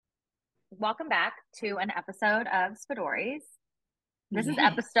welcome back to an episode of Spadories. This is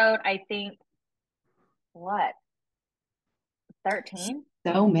Yes, episode, I think, what, 13?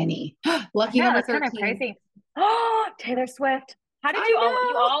 so many. I Lucky know, number it's kind of 13. crazy. Oh, Taylor Swift. How did I you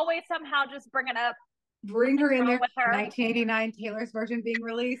know. always somehow just bring it up? Bring her Something's in wrong there. with her. 1989 Taylor's version being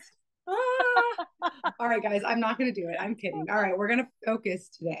released. Ah. All right, guys, I'm not going to do it. I'm kidding. All right, we're going to focus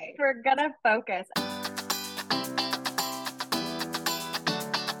today. We're gonna focus.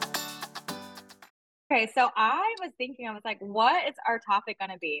 Okay, so I was thinking, I was like, what is our topic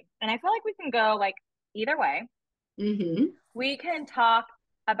gonna be? And I feel like we can go like either way. Mm-hmm. We can talk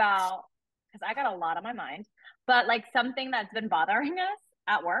about, because I got a lot on my mind, but like something that's been bothering us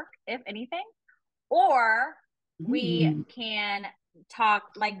at work, if anything, or we Mm. can talk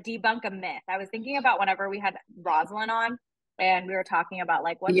like debunk a myth. I was thinking about whenever we had Rosalind on and we were talking about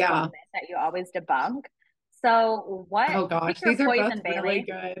like what's one Yeah. myth that you always debunk. So what Oh, pick gosh, your these are both poison, really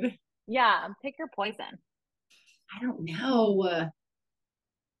Bailey. good. Yeah, pick your poison. I don't know.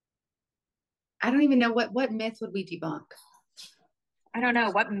 I don't even know what myths would we debunk? I don't know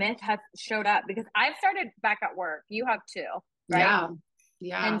what myth has showed up because I've started back at work. You have too, right? Yeah. And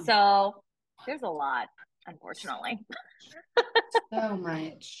Yeah. so there's a lot, unfortunately. So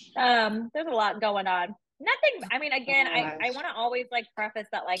much. There's a lot going on. Nothing, I mean, again, I Gosh. want to always like preface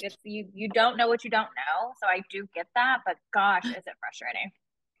that like it's you don't know what you don't know. So I do get that, but gosh, is it frustrating.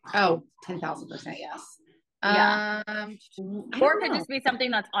 Oh, 10,000% yes. Yeah. I Or don't it could know. just be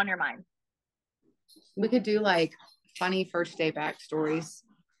something that's on your mind. We could do like funny first day back stories.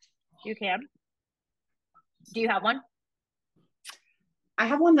 You can. Do you have one? I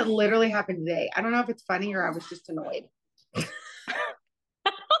have one that literally happened today. I don't know if it's funny or I was just annoyed.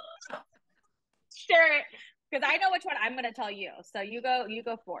 Share it. Because I know which one I'm gonna tell you. So you go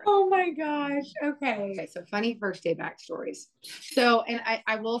forth. Oh my gosh. Okay. So funny first day back stories. So, and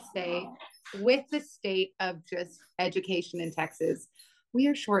I will say, with the state of just education in Texas, we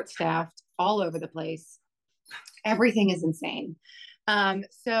are short staffed all over the place. Everything is insane.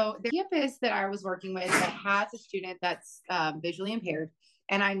 So the campus that I was working with that has a student that's visually impaired.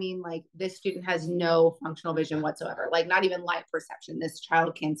 And I mean, like, this student has no functional vision whatsoever, like, not even light perception. This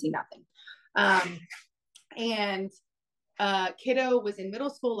child can see nothing. Um, and Kiddo was in middle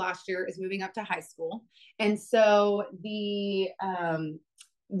school last year, is moving up to high school. And so the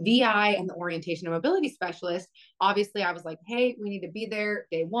VI and the orientation and mobility specialist, obviously, I was like, hey, we need to be there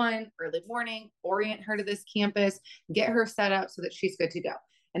day one, early morning, orient her to this campus, get her set up so that she's good to go.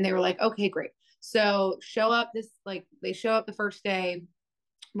 And they were like, okay, great. So they show up the first day,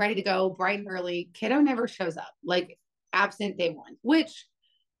 ready to go, bright and early. Kiddo never shows up, like absent day one, which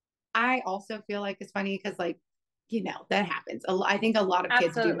I also feel like is funny because, like, that happens. I think a lot of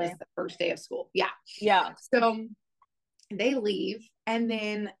kids do miss Absolutely. the first day of school. Yeah. Yeah. So they leave, and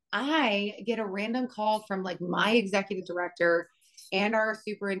then I get a random call from like my executive director and our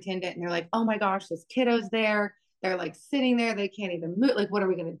superintendent, and they're like, "Oh my gosh, this kiddo's there. They're like sitting there. They can't even move. Like, what are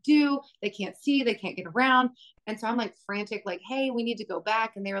we gonna do? They can't see. They can't get around." And so I'm like frantic, like, "Hey, we need to go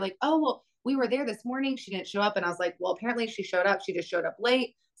back." And they were like, "Oh, well, we were there this morning. She didn't show up." And I was like, "Well, apparently she showed up. She just showed up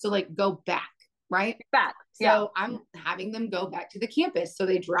late. So like, go back." Right. Back. Yeah. So I'm having them go back to the campus. So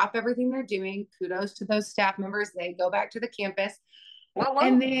they drop everything they're doing. Kudos to those staff members. They go back to the campus. Well,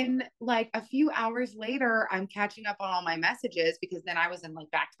 And well. then, like, a few hours later, I'm catching up on all my messages because then I was in like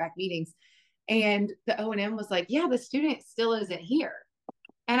back-to-back meetings. And the O&M was like, yeah, the student still isn't here.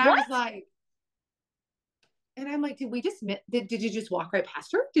 And I What? was like, and I'm like, did you just walk right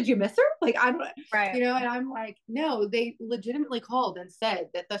past her? Did you miss her? Like, I don't, Right. and I'm like, no, they legitimately called and said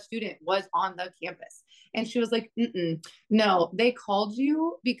that the student was on the campus. And she was like, no, they called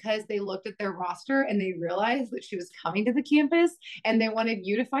you because they looked at their roster and they realized that she was coming to the campus and they wanted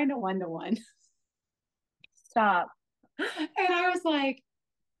you to find a one-to-one. Stop. And I was like,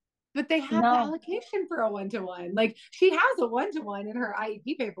 but they have the No. allocation for a one-to-one. Like, she has a one-to-one in her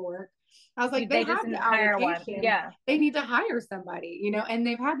IEP paperwork. I was like, they They just have didn't the hire one. allocation. Yeah. They need to hire somebody, and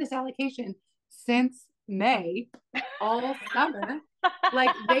they've had this allocation since May, all summer.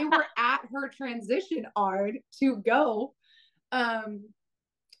 Like, they were at her transition ARD to go. And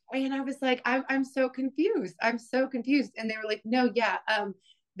I was like, I'm so confused. I'm so confused. And they were like, no, yeah.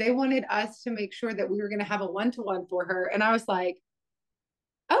 They wanted us to make sure that we were going to have a one-to-one for her. And I was like,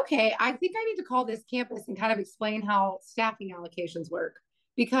 okay, I think I need to call this campus and kind of explain how staffing allocations work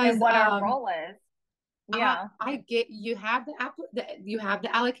because And what our role is. Yeah. I get you have you have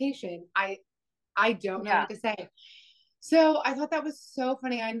the allocation. I don't know Yeah. what to say. So I thought that was so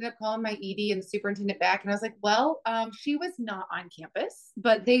funny. I ended up calling my ED and the superintendent back, and I was like, "Well, she was not on campus,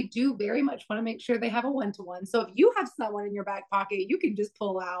 but they do very much want to make sure they have a one-to-one. So if you have someone in your back pocket, you can just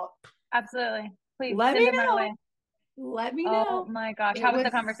pull out." Absolutely. Please Let send me them my know. way. Let me Oh know. my gosh. It How was was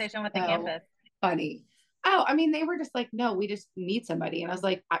the conversation with the so campus? funny. Oh, I mean, they were just like, no, we just need somebody. And I was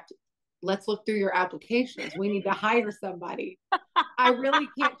like, let's look through your applications. We need to hire somebody. I really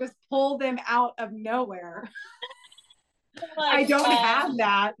can't just pull them out of nowhere. I Like, don't have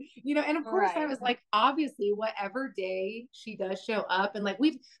that, and of course I right. was like, obviously, whatever day she does show up, and like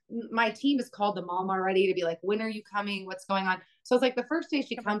my team has called the mom already to be like, when are you coming? What's going on? So it's like the first day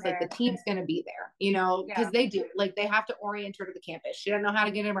she To comes, like the prepare. team's going to be there, Yeah. because they do, like they have to orient her to the campus. She doesn't know how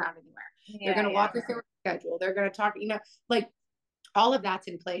to get around anywhere. They're Yeah. going to Yeah. walk her through her schedule. They're going to talk, like all of that's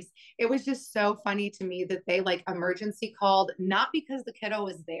in place. It was just so funny to me that they like emergency called, not because the kiddo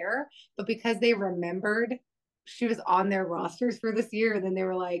was there, but because they remembered she was on their rosters for this year. And then they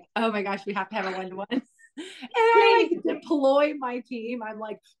were like, oh my gosh, we have to have a one-to-one. And I Please. like deploy my team. I'm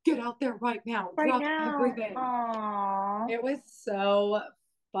like, get out there right now, Right drop now. everything. Aww. It was so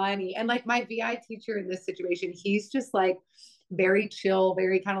funny. And like my VI teacher in this situation, he's just like very chill,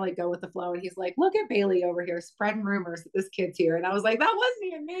 very kind of like go with the flow. And he's like, look at Bailey over here spreading rumors that this kid's here. And I was like, that wasn't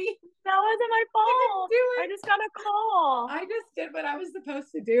even me. That wasn't my I didn't fault. do I it. just got a call. I just did what I was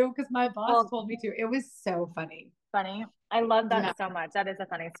supposed to do because my boss Well, told me to. It was so funny. funny. I love Yeah, that so much. That is a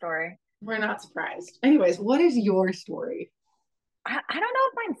funny story. we're not surprised. Anyways, what is your story? I don't know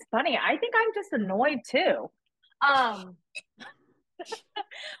if mine's funny. I think I'm just annoyed too. Um,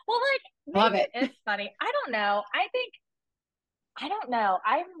 well, like Love maybe it. it's funny. I don't know. I don't know.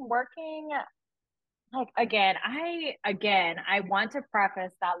 I'm working like I want to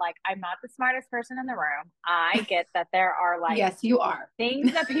preface that like I'm not the smartest person in the room. I get that there are like Yes, you are.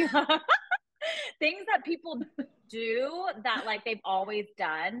 things that people things that people do that like they've always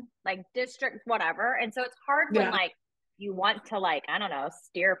done, like district whatever. And so it's hard when Yeah. like you want to like, I don't know,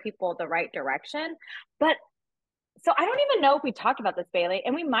 steer people the right direction. But so I don't even know if we talked about this, Bailey,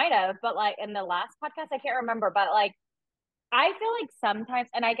 and we might have, but like in the last podcast, I can't remember, but like I feel like sometimes,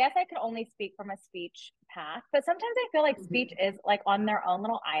 and I guess I can only speak from a speech path, but sometimes I feel like speech is like on their own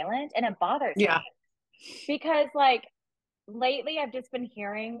little island and it bothers me Yeah. because like lately I've just been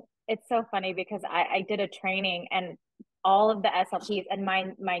hearing it's so funny because I did a training and all of the SLPs and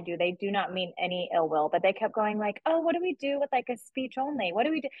mind you, they do not mean any ill will, but they kept going like, oh, what do we do with like a speech only? What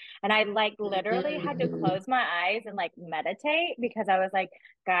do we do? And I like literally had to Mhm. close my eyes and like meditate because I was like,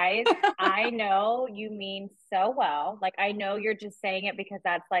 guys, I know you mean so well. Like I know you're just saying it because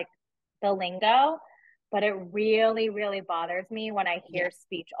that's like the lingo, but it really, really bothers me when I Yeah. hear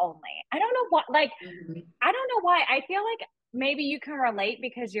speech only. I don't know what like Mhm. I don't know why. I feel like maybe you can relate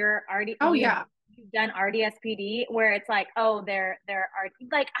because you're already Oh yeah. you've done RDSPD where it's like, oh, they're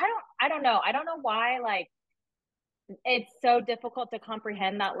like I don't know. I don't know why like it's so difficult to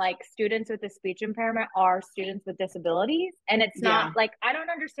comprehend that like students with a speech impairment are students with disabilities and it's not Yeah. like I don't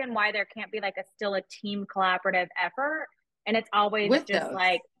understand why there can't be like a still a team collaborative effort and it's always With just those.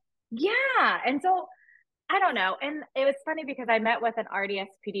 like yeah. And so I don't know. And it was funny because I met with an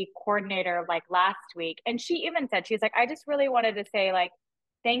RDSPD coordinator like last week, and she even said, she's like, I just really wanted to say, like,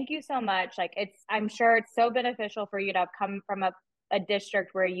 thank you so much. Like, I'm sure it's so beneficial for you to have come from a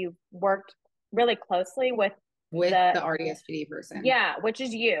district where you've worked really closely with With the, the RDSPD person. yeah, which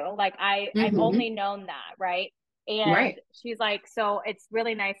is you. Like, I've Mm-hmm. only known that, right? And Right. she's like, so it's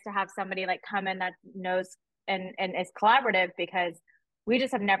really nice to have somebody like come in that knows and is collaborative because we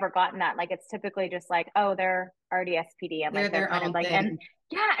just have never gotten that. Like it's typically just like, oh, they're already SPD. And They're like they're their kind of own like, and thing.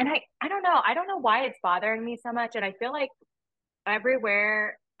 yeah, and I don't know. I don't know why it's bothering me so much. And I feel like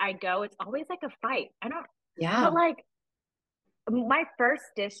everywhere I go, it's always like a fight. I don't, but Yeah. like my first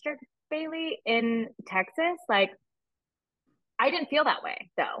district, Bailey, in Texas, like I didn't feel that way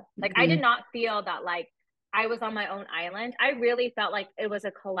though. Like I did Mm-hmm. not feel that like I was on my own island. I really felt like it was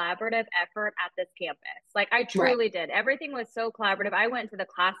a collaborative effort at this campus. Like I Right. truly did. Everything was so collaborative. I went to the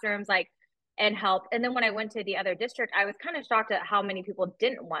classrooms like and helped. And then when I went to the other district, I was kind of shocked at how many people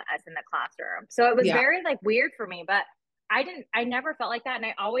didn't want us in the classroom. So it was Yeah. very like weird for me, but I never felt like that. And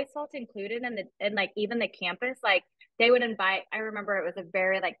I always felt included in like even the campus, like they would invite, I remember it was a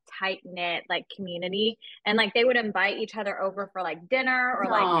very like tight knit like community and like they would invite each other over for like dinner or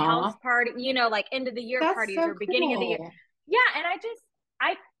like house Aw. party, like end of the year That's parties so or beginning of the year. cool. Yeah. And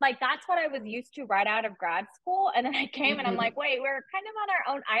I like that's what I was used to right out of grad school. And then I came and I'm Mm-hmm. like, wait, we're kind of on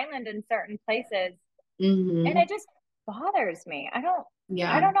our own island in certain places. And Mm-hmm. it just bothers me. I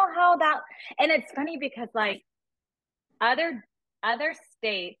Yeah. don't know how that and it's funny because like other other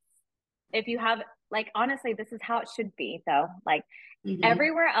states, if you have like honestly, this is how it should be though. Like Mm-hmm.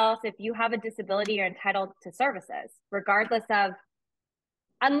 everywhere else, if you have a disability, you're entitled to services, regardless of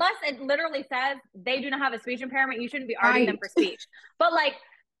unless it literally says they do not have a speech impairment, you shouldn't be arguing them Right. for speech. But like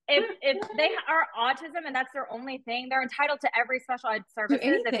if they are autism and that's their only thing, they're entitled to every special ed Do services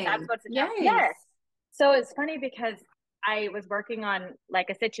if that's anything. what's Yes. yes. So it's funny because I was working on like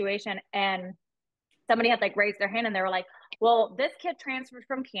a situation and somebody had like raised their hand and they were like, well, this kid transferred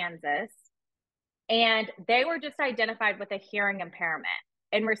from Kansas and they were just identified with a hearing impairment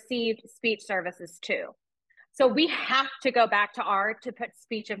and received speech services too. So we have to go back to to put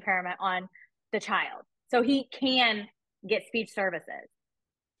speech impairment on the child so he can get speech services.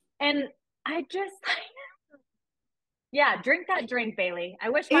 And I just, yeah, drink that drink, Bailey. I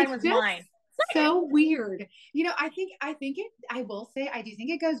wish mine It's was just wine. so weird. I do think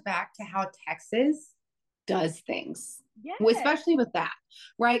it goes back to how Texas does things, Yes. especially with that,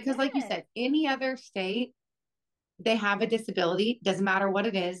 right? Because, like you Yes. said, any other state, they have a disability, doesn't matter what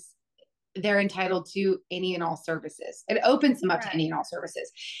it is, they're entitled to any and all services. It opens them up to any and all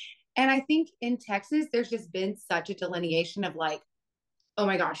services. And I think in Texas, there's just been such a delineation of like, oh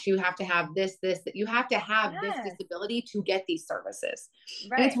my gosh, you have to have that you have to have this Yes. disability to get these services.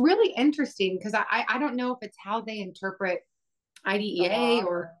 And Right. it's really interesting because I don't know if it's how they interpret IDEA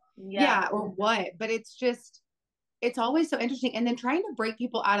or or what, but it's always so interesting. And then trying to break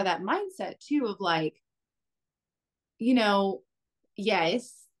people out of that mindset too of like,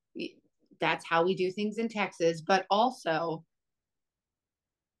 yes, that's how we do things in Texas, but also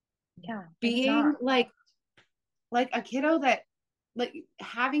being like a kiddo that like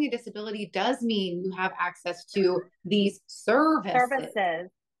having a disability does mean you have access to these services.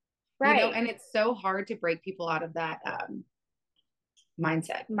 Right. And it's so hard to break people out of that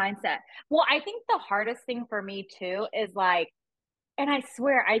mindset. Well, I think the hardest thing for me too is like, and I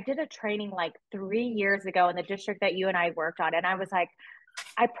swear I did a training like 3 years ago in the district that you and I worked on. And I was like,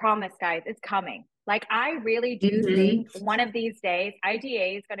 I promise, guys, it's coming. Like, I really do think one of these days,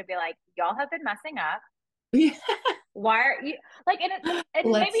 IDA is going to be like, y'all have been messing up. Yeah. Why are you like, and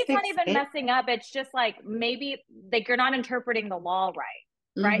maybe it's not even messing up. It's just like, maybe like you're not interpreting the law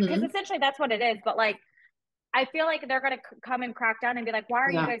right? Because essentially that's what it is. But like, I feel like they're going to come and crack down and be like, why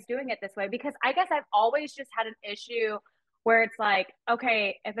are you guys doing it this way? Because I guess I've always just had an issue where it's like,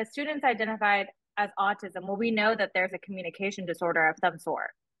 okay, if a student's identified as autism, well, we know that there's a communication disorder of some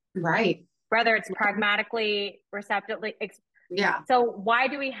sort. Right. Whether it's pragmatically, receptively. So why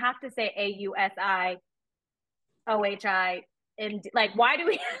do we have to say AUSI, OHI, and like, why do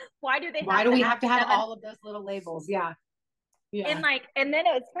we have to have all of those little labels? Yeah. And like, and then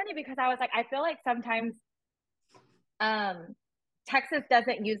it was funny because I was like, I feel like sometimes Texas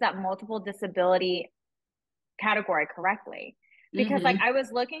doesn't use that multiple disability category correctly. Because like I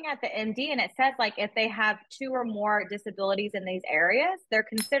was looking at the MD and it says like if they have 2 or more disabilities in these areas, they're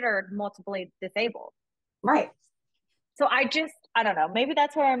considered multiply disabled. Right. So I don't know. Maybe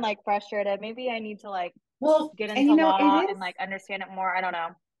that's where I'm like frustrated. Maybe I need to like get into law and like understand it more. I don't know.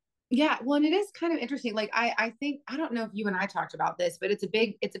 Yeah, well, and it is kind of interesting. Like I think I don't know if you and I talked about this, but it's a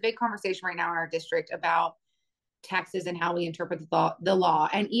big conversation right now in our district about Texas and how we interpret the law,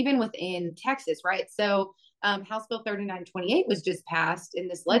 and even within Texas, right? So House Bill 3928 was just passed in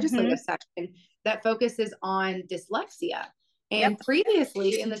this legislative section that focuses on dyslexia. And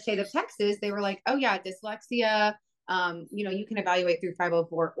previously in the state of Texas, they were like, oh yeah, dyslexia, you can evaluate through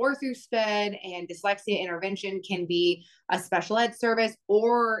 504 or through SPED, and dyslexia intervention can be a special ed service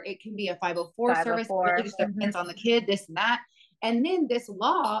or it can be a 504 service. It really just depends on the kid, this and that. And then this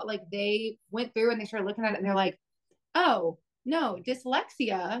law, like they went through and they started looking at it and they're like, oh, no,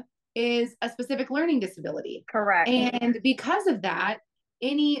 dyslexia is a specific learning disability. Correct. And because of that,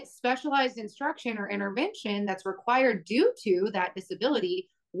 any specialized instruction or intervention that's required due to that disability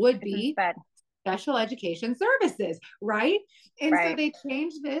would be special education services, right? And so they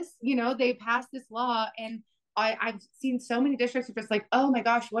changed this, they passed this law, and I've seen so many districts are just like, oh my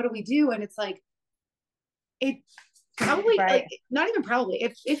gosh, what do we do? And it's like, it probably, like, not even probably,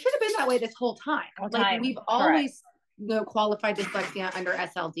 it should have been that way this whole time. We've always qualified dyslexia under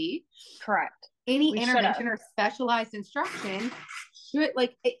SLD. Correct. Any intervention or specialized instruction should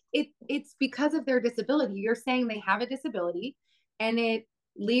it's because of their disability. You're saying they have a disability and it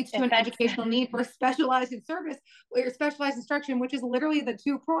leads to an educational need for specialized service or specialized instruction, which is literally the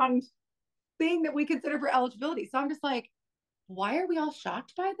 2-pronged thing that we consider for eligibility. So I'm just like, why are we all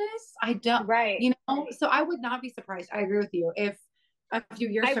shocked by this? I don't, so I would not be surprised. I agree with you. If a few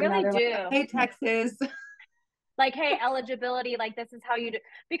years from now, they're like, hey, Texas. Like, hey, eligibility, like this is how you do,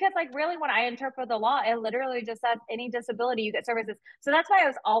 because like really when I interpret the law, it literally just says any disability you get services. So that's why I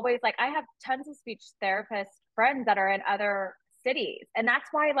was always like, I have tons of speech therapist friends that are in other cities. And that's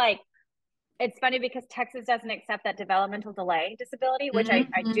why like, it's funny because Texas doesn't accept that developmental delay disability, which I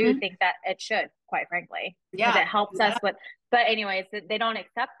do Mm-hmm. think that it should, quite frankly, because Yeah. it helps Yeah. us with, but anyways, they don't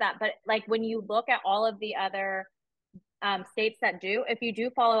accept that. But like when you look at all of the other states that do, if you do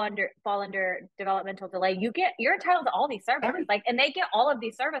fall under developmental delay, you're entitled to all these services, Every, like, and they get all of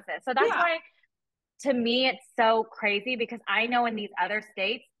these services. So that's yeah. why, to me, it's so crazy because I know in these other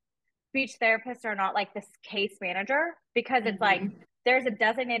states, speech therapists are not like this case manager, because it's like Mm-hmm. there's a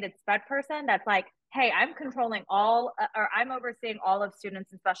designated SPED person that's like, hey, I'm controlling all or I'm overseeing all of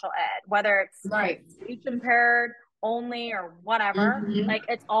students in special ed, whether it's Right. speech impaired only or whatever. Mm-hmm. Like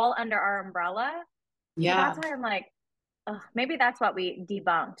it's all under our umbrella. So Yeah. that's why I'm like, ugh, maybe that's what we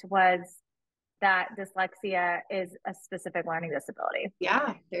debunked, was that dyslexia is a specific learning disability.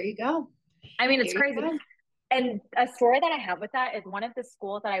 Yeah. There you go. I mean, it's There you crazy. go. And a story that I have with that is one of the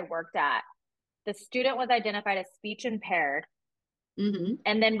schools that I worked at, the student was identified as speech impaired Mm-hmm.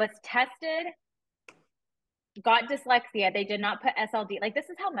 and then was tested, got dyslexia. They did not put SLD. Like, this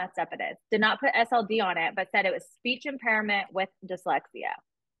is how messed up it is. Did not put SLD on it, but said it was speech impairment with dyslexia.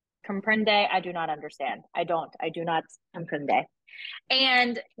 Comprende? I do not understand. I do not comprende.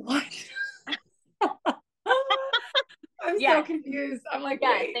 And What? I'm so yes, confused. I'm like,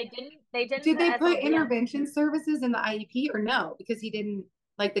 yes, wait, they didn't did put they put SLD on. intervention services in the IEP or no? Because he didn't,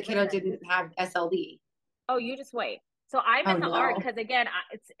 like the kiddo Listen, didn't have SLD. oh, you just wait. So I'm Oh in the art no. because, again,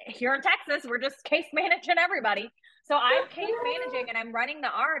 it's here in Texas. We're just case managing everybody. So I'm case managing and I'm running the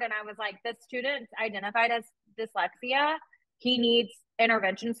art. And I was like, this student identified as dyslexia. He needs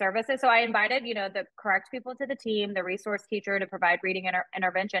intervention services. So I invited, the correct people to the team, the resource teacher to provide reading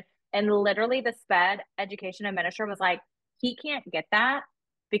intervention. And literally the SPED education administrator was like, he can't get that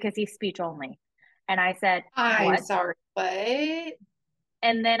because he's speech only. And I said, I'm what? sorry, but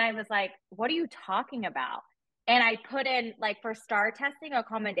And then I was like, what are you talking about? And I put in, like, for STAR testing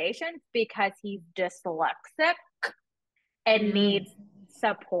accommodations because he's dyslexic and mm, needs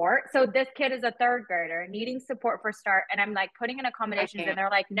support. So this kid is a third grader needing support for STAR. And I'm like putting in I accommodations and can't.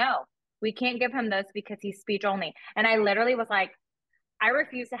 they're like, no, we can't give him those because he's speech only. And I literally was like, I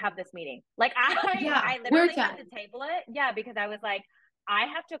refuse to have this meeting. Like Yeah, I we're literally had done. to table it. Yeah, because I was like, I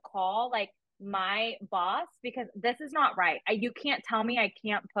have to call like my boss because this is not right. You can't tell me I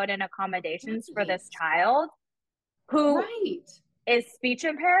can't put in accommodations for Right. this child who Right. is speech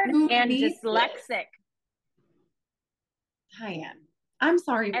impaired Who and needs this? dyslexic. I am. I'm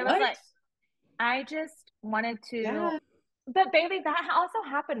sorry, I was what? like, I just wanted to, Yeah. but Bailey, that also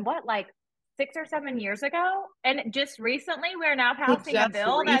happened, what, like 6 or 7 years ago? And just recently, we're now It passing a just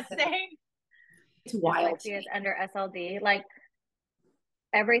bill that's recent. saying It's wild to dyslexia is me. under SLD. Like,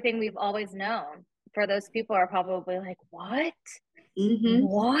 everything we've always known, for those people are probably like, what? Mm-hmm.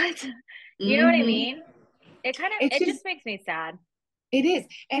 What? You know what I Mm-hmm. mean? It's It just just makes me sad. it is.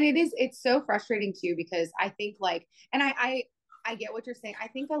 And it's so frustrating too, because I think like, and I get what you're saying. I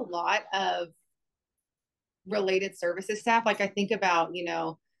think a lot of related services staff, like I think about,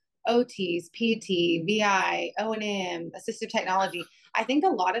 OTs, PT, VI, O&M, assistive technology. I think a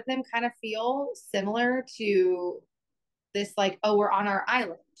lot of them kind of feel similar to this, like, oh, we're on our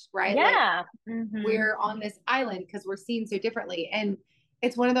island, right? Like Yeah. Mm-hmm. we're on this island because we're seen so differently. And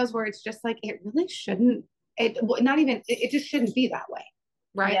it's one of those where it's just like, it really shouldn't, not even, it just shouldn't be that way,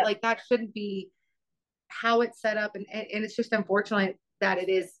 right? Yep. Like that shouldn't be how it's set up. And it's just unfortunate that it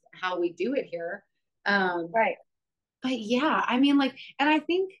is how we do it here. Um, Right. but yeah, I mean, like, and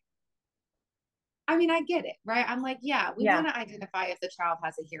I mean, I get it, right? I'm like, yeah, we Yeah. want to identify if the child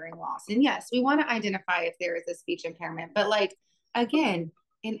has a hearing loss. And yes, we want to identify if there is a speech impairment. But like, again,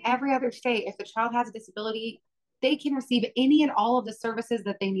 in every other state, if the child has a disability, they can receive any and all of the services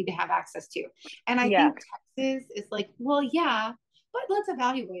that they need to have access to. And I Yeah. think Texas is like, well, yeah, but let's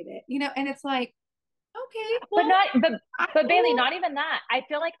evaluate it, and it's like, okay, But well, not I but Bailey, will. not even that. I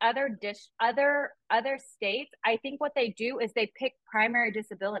feel like other states, I think what they do is they pick primary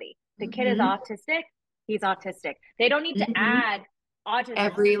disability. The kid is Mm-hmm, autistic, he's autistic. They don't need to mm-hmm. add autism,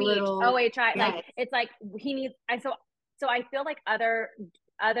 Every speech, little, OHI. Like, yes. it's like he needs, and so I feel like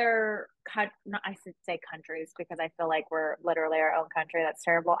not, I should say countries because I feel like we're literally our own country. That's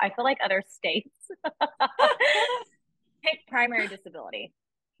terrible. I feel like other states pick primary disability.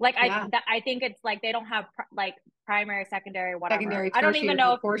 Like, Yeah. I think it's like they don't have like primary, secondary, whatever. Secondary, I don't even tertiary,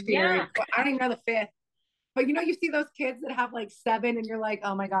 know if, yeah, tertiary. Well, I don't even know the fifth. But you see those kids that have like seven, and you're like,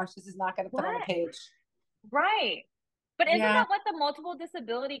 oh my gosh, this is not going to fit on the what, page. right? But isn't Yeah, that what the multiple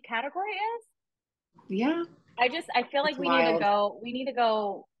disability category is? yeah, I feel it's like wild. we need to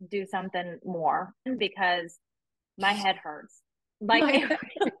go do something more because my head hurts. Like,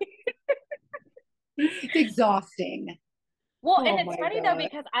 It's exhausting. Well, and Oh it's my funny though, God.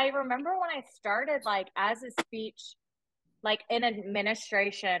 because I remember when I started like as a speech, like in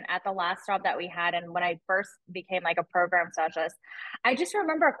administration at the last job that we had, and when I first became like a program specialist, I just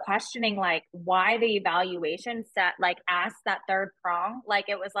remember questioning like why the evaluation set like asked that third prong. Like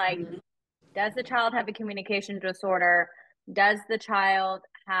it was like, Mhm. does the child have a communication disorder? Does the child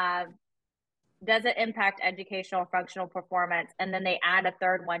have does it impact educational functional performance? And then they add a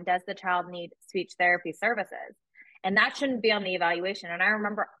third one, does the child need speech therapy services? And that shouldn't be on the evaluation. And I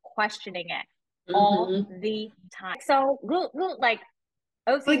remember questioning it all Mhm. the time. So like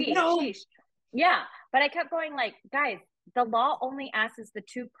Like, OCD, no. sheesh. Yeah. But I kept going like, guys, the law only asks the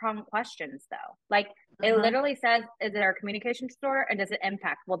two prong questions though. Like it Uh-huh. literally says, is it our communication disorder and does it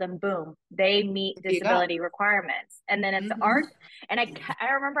impact? Well, then boom, they meet There you go. disability requirements. And then it's art. Mhm. And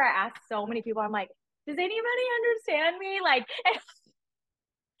I remember I asked so many people, I'm like, does anybody understand me? Like,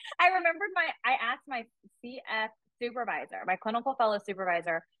 I remembered I asked my CF supervisor, my clinical fellow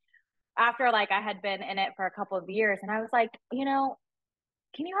supervisor, after like I had been in it for a couple of years. And I was like, can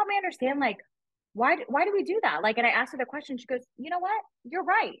you help me understand like why do we do that? Like, and I asked her the question. She goes, you know what? You're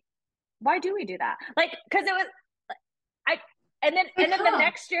right. Why do we do that? Like, because it was I Like, and then the huh?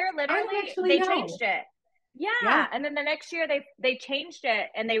 next year, I don't literally, actually they changed know. it. Yeah. Yeah, and then the next year they changed it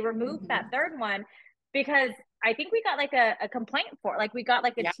and they removed that Mhm. third one because I think we got like a complaint for it. Like we got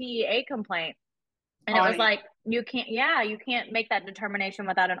like a Yeah. TEA complaint, and it On was it. like you can't make that determination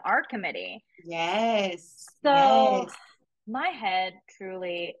without an art committee. Yes. So Yes. my head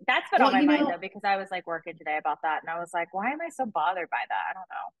truly that's been on Well, my mind though because I was like working today about that and I was like, why am I so bothered by that? I don't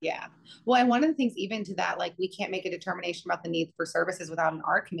know. yeah. Well, and one of the things, even to that, like we can't make a determination about the need for services without an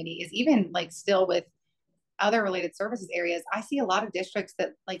art committee, is even like still with other related services areas. I see a lot of districts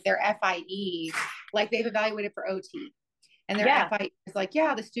that like their FIE, like they've evaluated for OT, and their Yeah, FIE is like,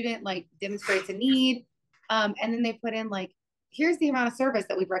 yeah, the student like demonstrates a need. And then they put in like, here's the amount of service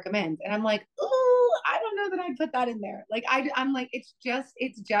that we'd recommend. And I'm like, oh, I don't know that I'd put that in there. Like I'm like, it's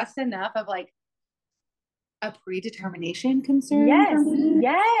just enough of like a predetermination concern for yes, me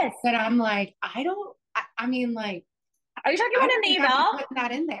yes. that I'm like, I mean, like, Are you talking I about don't in think the I'd be eval? putting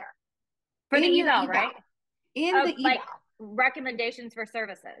that in there For the in your eval, eval, right? in Of the like eval. recommendations for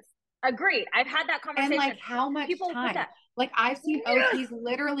services. Agreed. I've had that And conversation. like, how much People put time? that. Like, I've seen Yes. OTs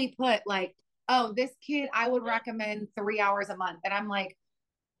literally put like, oh, this kid, I would recommend 3 hours a month. And I'm like,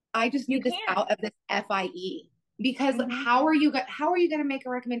 I just You need this can't. out of this FIE because Mm-hmm. how are you going to make a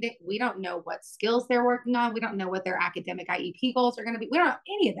recommendation? We don't know what skills they're working on. We don't know what their academic IEP goals are going to be. We don't know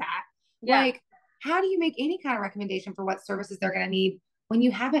any of that. Yeah. Like, how do you make any kind of recommendation for what services they're going to need when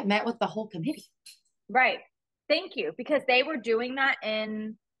you haven't met with the whole committee? Right. Thank you. Because they were doing that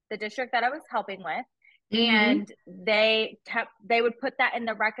in the district that I was helping with. Mm-hmm. And they would put that in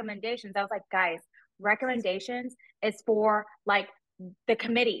the recommendations. I was like, guys, recommendations is for like the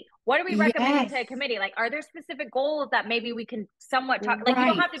committee. What are we recommending to a Yes. committee? Like, are there specific goals that maybe we can somewhat talk? Like, you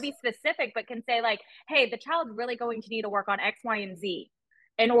don't Right. have to be specific, but can say, like, hey, the child's really going to need to work on X, Y, and Z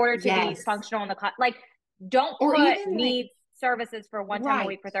in order to be Yes. functional in the class. Like, don't Or put even like, needs services for one time a right.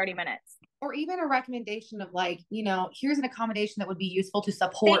 week for 30 minutes. Or even a recommendation of like, here's an accommodation that would be useful to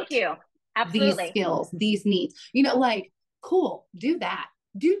Thank support you. these Absolutely. skills, these needs. Like, cool, do that.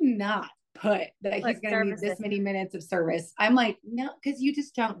 Do not put that Put he's going to need this services. many minutes of service. I'm like, no, because you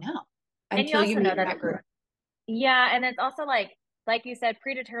just don't know And you until you also know meet in that, that group. yeah. And it's also like you said,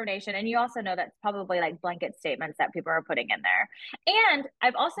 predetermination. And you also know that's probably like blanket statements that people are putting in there. And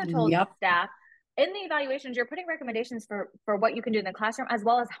I've also told Yep. staff in the evaluations, you're putting recommendations for what you can do in the classroom as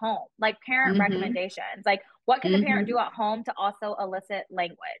well as home, like parent Mm-hmm. recommendations. Like what can the parent do Mm-hmm. at home to also elicit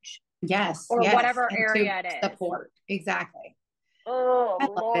language Yes. or Yes. whatever And to area it is? support. Exactly. Oh I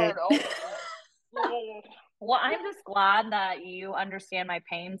love Lord. it. Oh. Well, I'm just glad that you understand my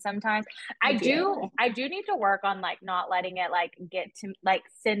pain sometimes. I I do. do need to work on like not letting it like get to like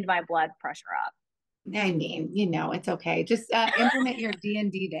send my blood pressure up. I mean, it's okay. Just implement your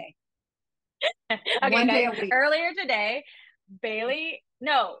D&D day Okay, one day guys. a week. Earlier today, Bailey,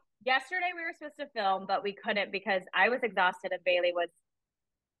 no, yesterday we were supposed to film, but we couldn't because I was exhausted and Bailey was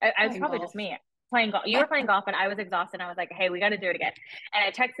I was Playing probably just golf. me playing golf. You were playing golf and I was exhausted. I was like, hey, we got to do it again. And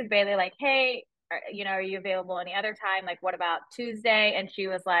I texted Bailey like, hey, are you available any other time? Like, what about Tuesday? And she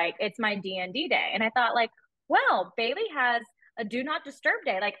was like, it's my D&D day. And I thought like, well, Bailey has a do not disturb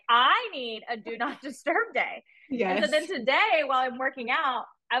day. Like I need a do not disturb day. And so then Yes. today while I'm working out,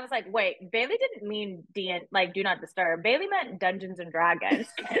 I was like, wait, Bailey didn't mean like do not disturb. Bailey meant Dungeons and Dragons.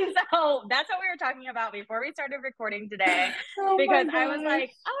 And so that's what we were talking about before we started recording today Oh my because I was gosh.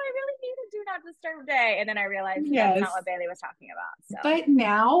 like, oh, I really need a do not disturb day. And then I realized that's not Yes. what Bailey was talking about. So But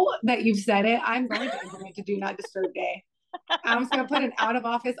now that you've said it, I'm going to implement a do not disturb day. I'm just gonna put an out of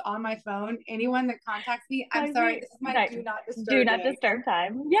office on my phone. Anyone that contacts me, I'm sorry, this is my do not Do disturb not day. disturb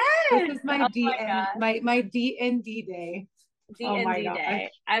time. This Yes. is my Oh my DN gosh. my DND day. Oh my DND gosh.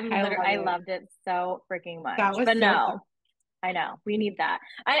 day. I love I it. loved it so freaking That much. was But so fun. no, I know we need that.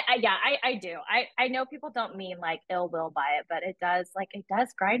 Yeah, I do. I know people don't mean like ill will by it, but it does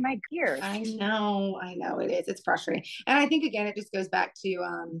grind my gears. I know it is. It's frustrating. And I think again, it just goes back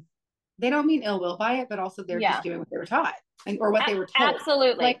to they don't mean ill will by it, but also they're just Yeah. doing what they were taught or what they were told.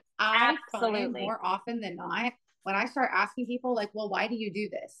 Absolutely. Like I find Absolutely. more often than not, when I start asking people, like, well, why do you do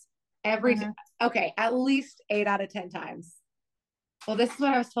this? Mhm. Okay, at least 8 out of 10 times. Well, this is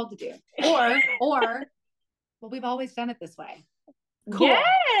what I was told to do. Or well, we've always done it this way. Cool.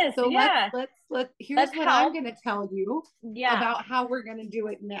 Yes. So Yeah. here's Let's what I'm help. gonna tell you Yeah. about how we're gonna do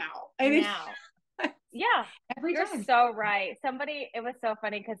it now. And it's Now. Yeah. every You're time. so right. It was so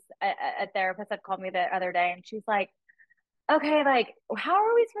funny because a therapist had called me the other day and she's like, okay, like, how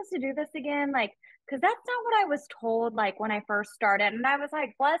are we supposed to do this again? Like, because that's not what I was told, like, when I first started. And I was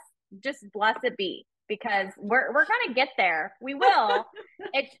like, just bless it be, because we're gonna get there. We will.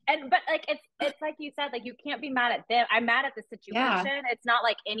 But like, it's like you said, like, you can't be mad at them. I'm mad at the Yeah. situation. It's not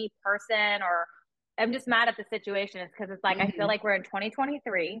like any person, or I'm just mad at the situation. It's because it's like, I feel Mhm. like we're in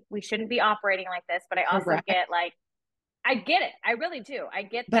 2023. We shouldn't be operating like this, but I also Correct. get like, I get it. I really do. I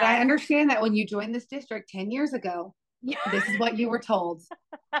get But I that. understand that when you joined this district 10 years ago, Yeah. this is what you were told.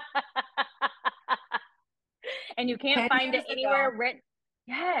 And you can't 10 find it years anywhere ago. written.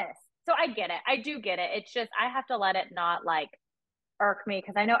 Yes. So I get it. I do get it. It's just I have to let it not like irk me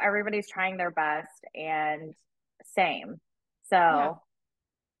because I know everybody's trying their best and same. Yeah. So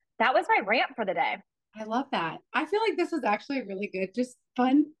that was my rant for the day. I love that. I feel like this was actually a really good, just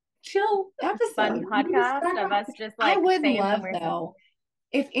fun, chill Fun episode. podcast of us just I like would saying when love we're saying, though,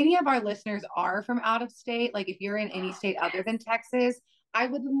 if any of our listeners are from out of state, like if you're in any state other than Texas, I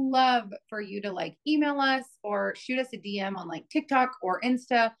would love for you to like email us or shoot us a DM on like TikTok or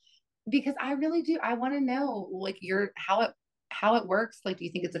Insta because I really do. I want to know like your how it works. Like, do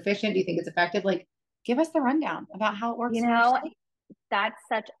you think it's efficient? Do you think it's effective? Like, give us the rundown about how it works you in your know, state.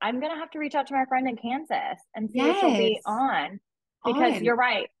 I'm gonna have to reach out to my friend in Kansas and see if she'll be Yes, on, because on. you're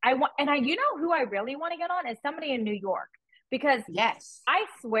right. You know who I really want to get on is somebody in New York, because Yes. I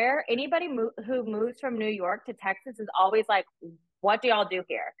swear anybody who moves from New York to Texas is always like, what do y'all do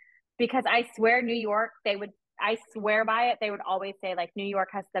here? Because I swear I swear by it, they would always say like New York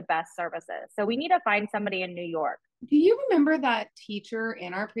has the best services. So we need to find somebody in New York. Do you remember that teacher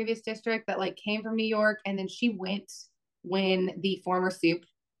in our previous district that like came from New York and then she went when the former soup,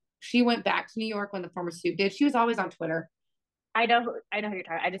 she went back to New York when the former soup did. She was always on Twitter. I know who you're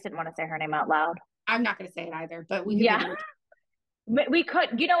talking. I just didn't want to say her name out loud. I'm not going to say it either, but we can think Yeah. of it. We could,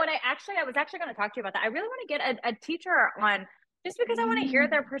 and I was actually going to talk to you about that. I really want to get a teacher on, just because I want to hear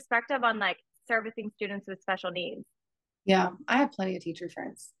their perspective on like servicing students with special needs. Yeah, I have plenty of teacher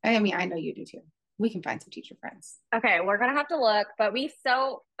friends. I mean, I know you do too. We can find some teacher friends. Okay, we're going to have to look, but we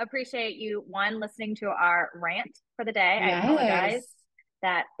so appreciate you, one, listening to our rant for the day. I apologize Yes.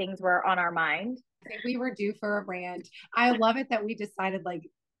 that things were on our mind. I think we were due for a rant. I love it that we decided like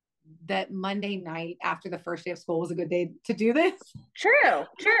that Monday night after the first day of school was a good day to do this. True. I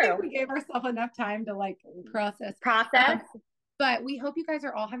think we gave ourselves enough time to like process. Process. But we hope you guys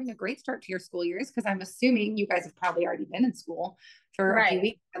are all having a great start to your school years because I'm assuming you guys have probably already been in school for a few Right.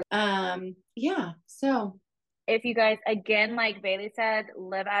 weeks. Yeah. So If you guys, again, like Bailey said,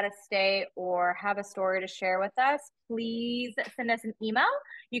 live out of state or have a story to share with us, please send us an email.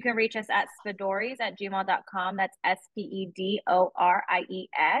 You can reach us at spedories@gmail.com. That's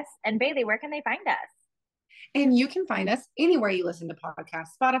SPEDORIES. And Bailey, where can they find us? and you can find us anywhere you listen to podcasts,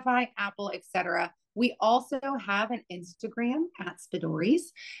 Spotify, Apple, etc. We also have an Instagram at Spedories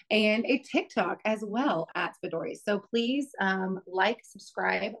and a TikTok as well at Spedories. So please like,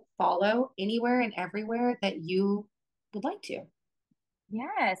 subscribe, follow anywhere and everywhere that you would like to.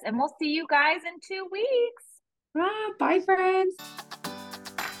 Yes. And we'll see you guys in 2 weeks. Bye, friends.